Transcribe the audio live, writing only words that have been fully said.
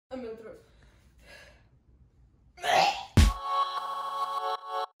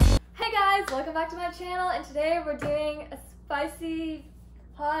welcome back to my channel, and today we're doing a spicy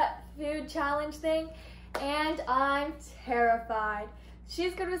hot food challenge thing, and I'm terrified.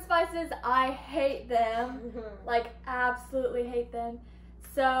 She's good with spices. I hate them. Like, absolutely hate them.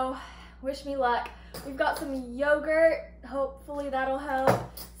 So, wish me luck. We've got some yogurt, hopefully that'll help.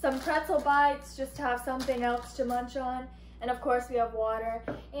 Some pretzel bites, just to have something else to munch on. And of course we have water.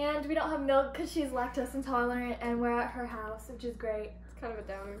 And we don't have milk because she's lactose intolerant and we're at her house, which is great. It's kind of a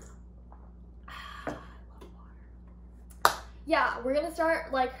downer. I love water. Yeah, we're gonna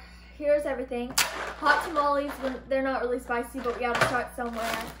start, like, here's everything. Hot tamales, they're not really spicy, but we gotta start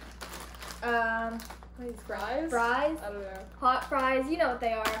somewhere. What are these, fries? Fries. I don't know. Hot fries, you know what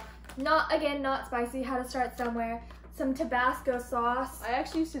they are. Not spicy, had to start somewhere. Some Tabasco sauce. I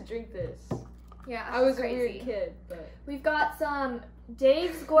actually used to drink this. Yeah, I was crazy. a weird kid, but. We've got some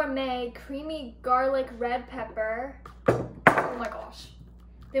Dave's Gourmet creamy garlic red pepper. Oh my gosh.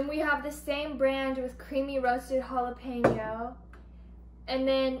 Then we have the same brand with creamy roasted jalapeno. And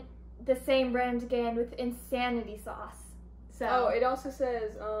then the same brand again with insanity sauce. So Oh, it also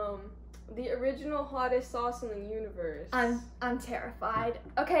says, the original hottest sauce in the universe. I'm terrified.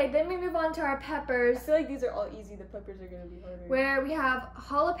 Okay, then we move on to our peppers. I feel like these are all easy. The peppers are gonna be harder. Where we have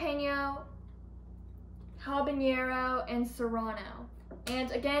jalapeno, habanero, and serrano.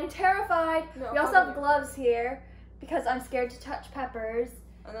 And again, terrified. No, we also have gloves here because I'm scared to touch peppers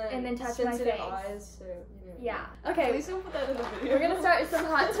and then touch my sensitive face. eyes, so, you know. Yeah. Okay. Please don't put that in the video. We're gonna start with some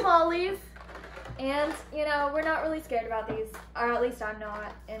hot tamales. And, you know, we're not really scared about these. Or at least I'm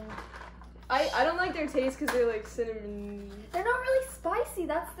not. And I don't like their taste because they're like cinnamon. they're not really spicy.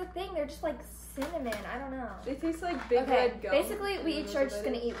 That's the thing. They're just like cinnamon. I don't know. They taste like big Okay, red gum. basically we each are just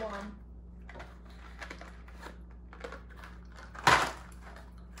gonna eat one.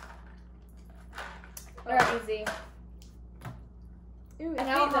 They're easy. Ew, And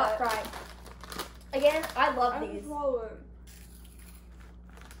now I'm hot fried. Again, I love these.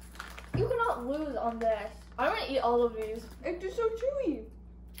 You cannot lose on this. I'm gonna eat all of these. It's just so chewy.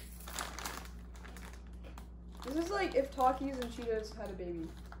 This is like if Takis and Cheetos had a baby.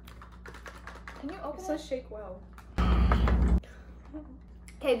 Can you open It it? says shake well.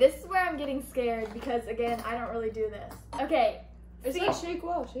 Okay, this is where I'm getting scared because again, I don't really do this. Okay. It See, says shake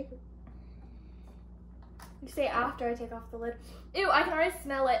well, shake it. you say after I take off the lid. Ew, I can already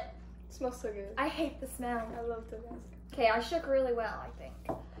smell it. It smells so good. I hate the smell. I love Tabasco. Okay, I shook really well, I think.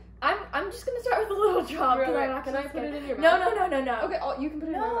 I'm just gonna start with a little drop because I'm not Can gonna I put it in your No, mouth? no. Okay, you can put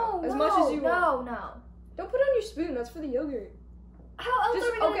it in my mouth. As no, much as you want. No. Don't put it on your spoon, that's for the yogurt. How else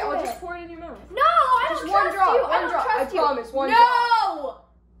are we gonna do I'll it? just pour it in your mouth. No, I Just don't one trust drop, you. one I don't drop. trust I you. promise, one no! drop.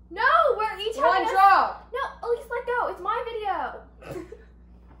 No, we're each One having drop. No, at least let go. It's my video.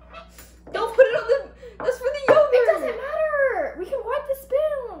 Don't put it on the. That's for the yogurt. It doesn't matter. We can wipe the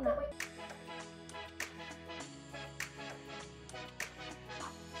spoon.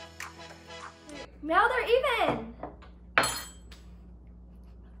 Now they're even. I'm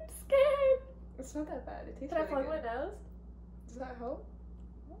scared. It's not that bad. It tastes Can I really plug good. my nose? Does that help?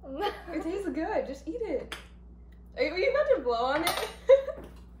 It tastes good. Just eat it. Are you about to blow on it?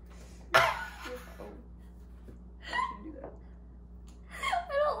 I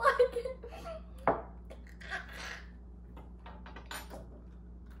don't like it.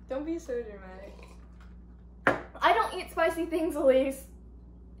 Don't be so dramatic. I don't eat spicy things, Elise.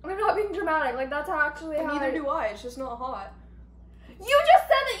 I'm not being dramatic. Like, that's actually how Neither do I. It's just not hot. You just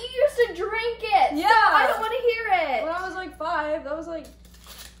said that you used to drink it. Yeah. So I don't want to hear it. When I was like 5, that was like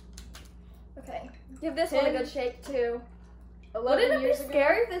Okay. Give this one a good shake, too. 11 Wouldn't it be years ago.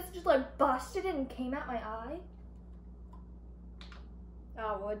 scary if this just, like, busted and came out my eye?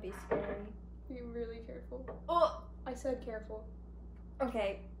 Oh, it would be scary. Be really careful. Oh. I said careful.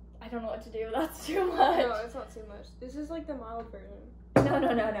 Okay. I don't know what to do. That's too much. No, it's not too much. This is like the mild version.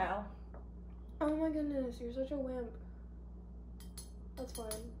 No. Oh my goodness, you're such a wimp. That's fine.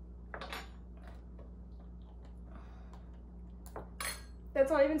 That's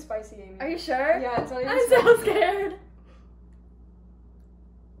not even spicy, Amy. Are you sure? Yeah, it's not even I'm spicy. so scared.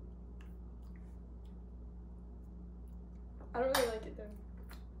 I don't really like it though.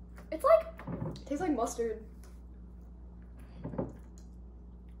 It's like, It tastes like mustard.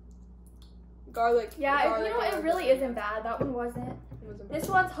 Garlic. yeah, garlic, you know, it garlic. really isn't bad. That one wasn't. It wasn't bad. This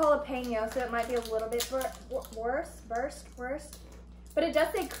one's jalapeno, so it might be a little bit worse. But it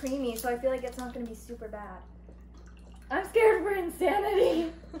does say creamy, so I feel like it's not going to be super bad. I'm scared for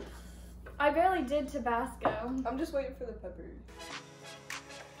insanity. I barely did Tabasco. I'm just waiting for the peppers.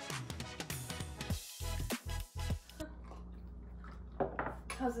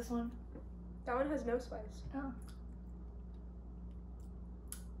 How's this one? That one has no spice. Oh.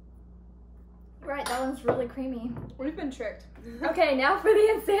 Right, that one's really creamy. We've been tricked. Okay, now for the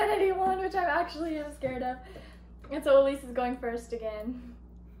insanity one, which I actually am scared of. And so Elise is going first again.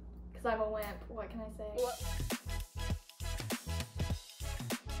 Because I'm a wimp. What can I say? What?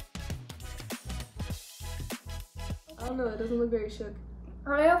 I don't know, it doesn't look very shook.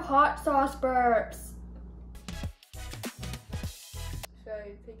 I have hot sauce burps. Should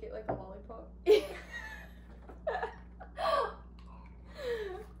I take it like a lollipop?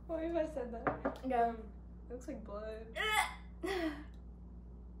 Why have I said that? Go. It looks like blood.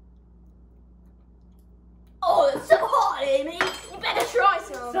 Oh, it's so hot, Amy. You better try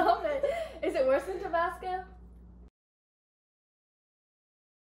some. Stop it. Is it worse than Tabasco?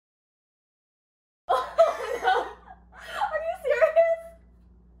 Oh no. Are you serious?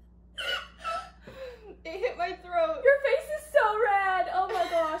 It hit my throat. Your face is so red. Oh my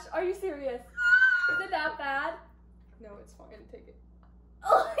gosh. Are you serious? Is it that bad? No, it's fine. Take it.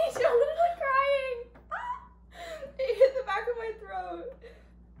 Oh, you're literally crying. It hit the back of my throat.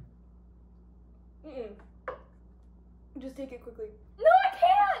 Just take it quickly. No, I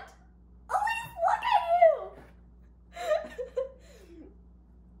can't. Elise, look at you.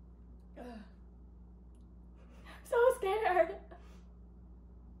 So scared.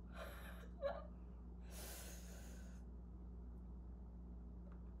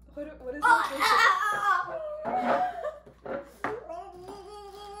 What is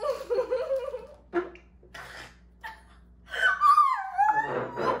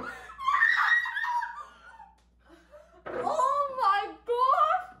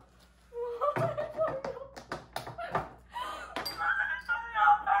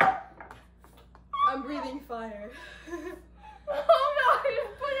I'm breathing fire. Oh no, you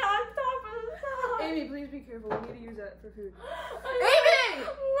put it on top of the top. Amy, please be careful. We need to use that for food. Amy!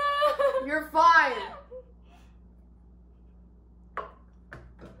 No! You're fine.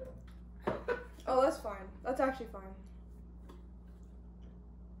 Oh, that's fine. That's actually fine.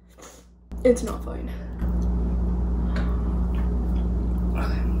 It's not fine.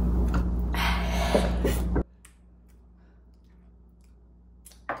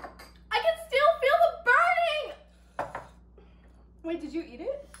 Wait, did you eat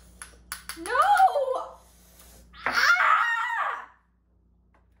it? No! Ah!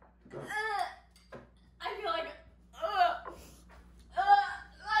 I feel like I'm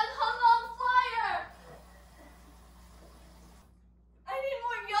hung on fire. I need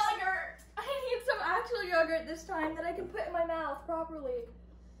more yogurt. I need some actual yogurt this time that I can put in my mouth properly.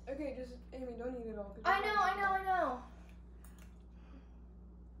 Okay, just Amy, don't eat it all. I know.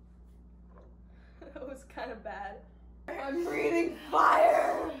 That was kind of bad. I'm breathing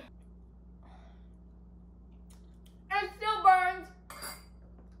fire. It still burns.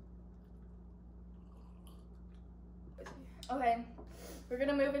 Okay, we're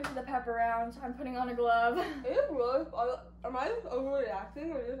gonna move into the pepper round. I'm putting on a glove. It really? Am I just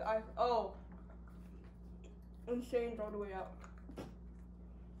overreacting or just insane all the way out?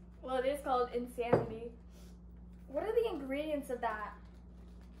 Well, it is called insanity. What are the ingredients of that?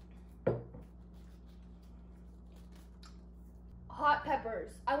 Hot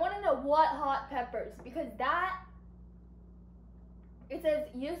peppers. I want to know what hot peppers, because that, it says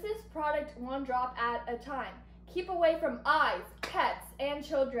use this product 1 drop at a time. Keep away from eyes, pets, and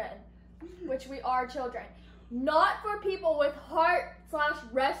children, which we are children. Not for people with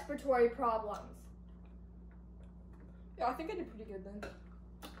heart/respiratory problems. Yeah, I think I did pretty good then.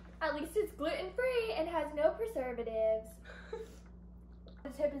 At least it's gluten-free and has no preservatives. The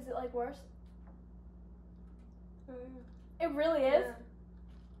tip, is it like worse? It really is?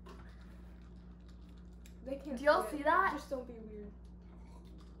 Yeah. They can't. Do y'all see that? Just don't be weird.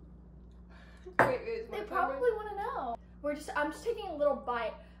 Wait, They probably want to know. I'm just taking a little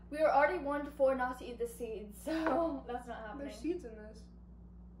bite. We were already warned before not to eat the seeds, so that's not happening. There's seeds in this.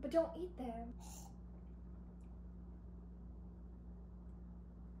 But don't eat them.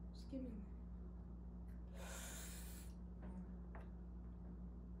 Just give me.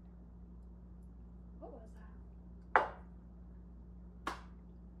 What was that?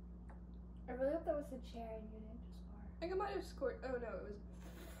 I really hope that was the chair and you didn't just fart. I think I might have scored. Oh no, it was.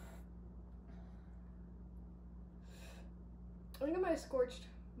 I think I might have scorched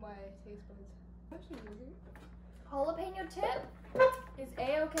my taste buds. Actually, yogurt. Jalapeno tip is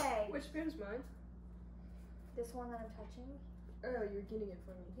A-okay. Which spoon's mine? This one that I'm touching? Oh, you're getting it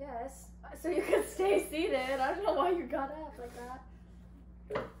for me. Yes. So you could stay seated. I don't know why you got up like that.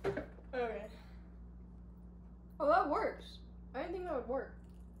 Okay. Oh, that works. I didn't think that would work.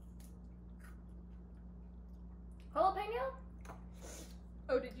 Jalapeno?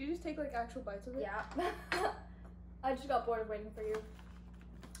 Oh, did you just take like actual bites of it? Yeah. I just got bored of waiting for you.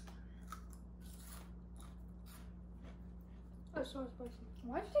 That's so spicy.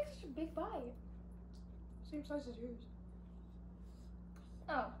 Why'd you take such a big bite? Same size as yours.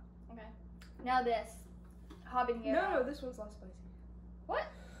 Oh, okay. Now this. Habanero. No, this one's less spicy. What?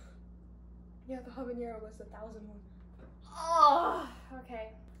 Yeah, the habanero was the 1,000 one. Oh, okay.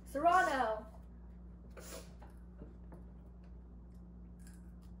 Serrano.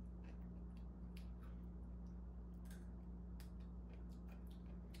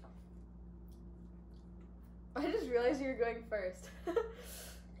 I just realized you were going first.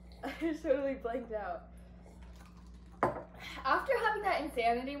 I just totally blanked out. After having that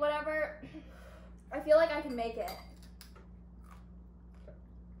insanity, whatever, I feel like I can make it.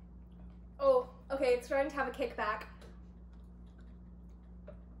 Oh, okay, it's starting to have a kickback.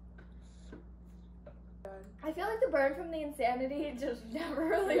 I feel like the burn from the insanity just never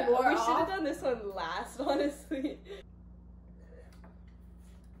really wore we off. should have done this one last, honestly.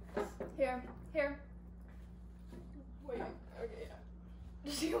 Here. Wait, okay,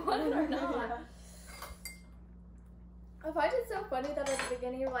 yeah. Do you want it or not? I find it so funny that at the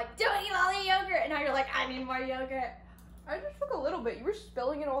beginning you're like, don't eat all the yogurt, and now you're like, I need more yogurt. I just took a little bit. You were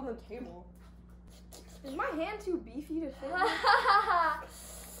spilling it all on the table. Is my hand too beefy to fit? What the heck?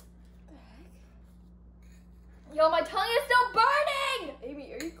 Yo, my tongue is still burning!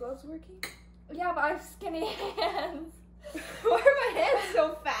 Amy, are your gloves working? Yeah, but I have skinny hands. Why are my hands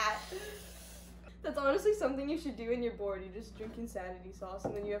so fat? That's honestly something you should do when you're bored. You just drink insanity sauce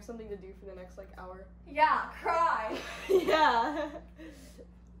and then you have something to do for the next hour. Yeah, cry. Yeah.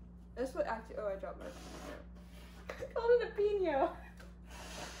 That's what actually. Oh, I dropped my. I called it a pino.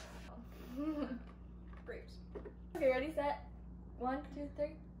 Grapes. Okay, ready, set? 1, 2,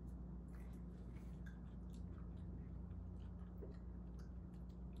 3.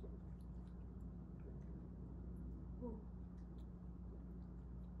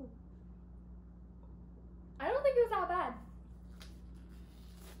 I don't think it was that bad.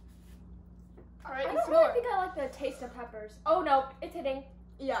 Alright, I don't really think I like the taste of peppers. Oh no, it's hitting.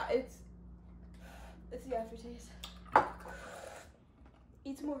 Yeah, it's the aftertaste.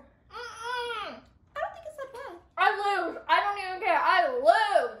 Eat some more. I don't think it's that bad. I lose. I don't even care. I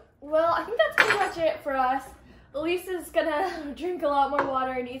lose. Well, I think that's pretty much it for us. Elise is gonna drink a lot more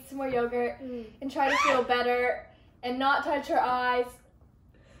water and eat some more yogurt and try to feel better and not touch her eyes.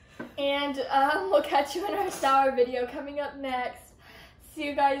 And we'll catch you in our sour video coming up next. See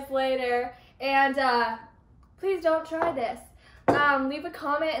you guys later. And please don't try this. Leave a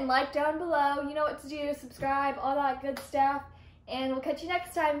comment and like down below. You know what to do. Subscribe, all that good stuff. And we'll catch you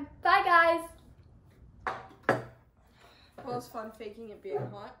next time. Bye, guys. Well, it's fun faking it being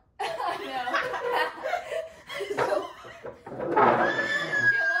hot. I know. So,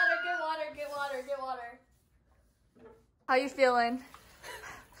 Get water. How you feeling?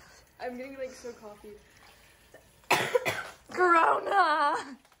 I'm getting so coffee. Corona.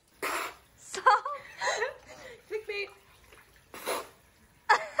 So. Clickbait.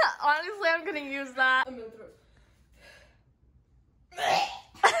 Honestly, I'm gonna use that. I'm gonna throw it.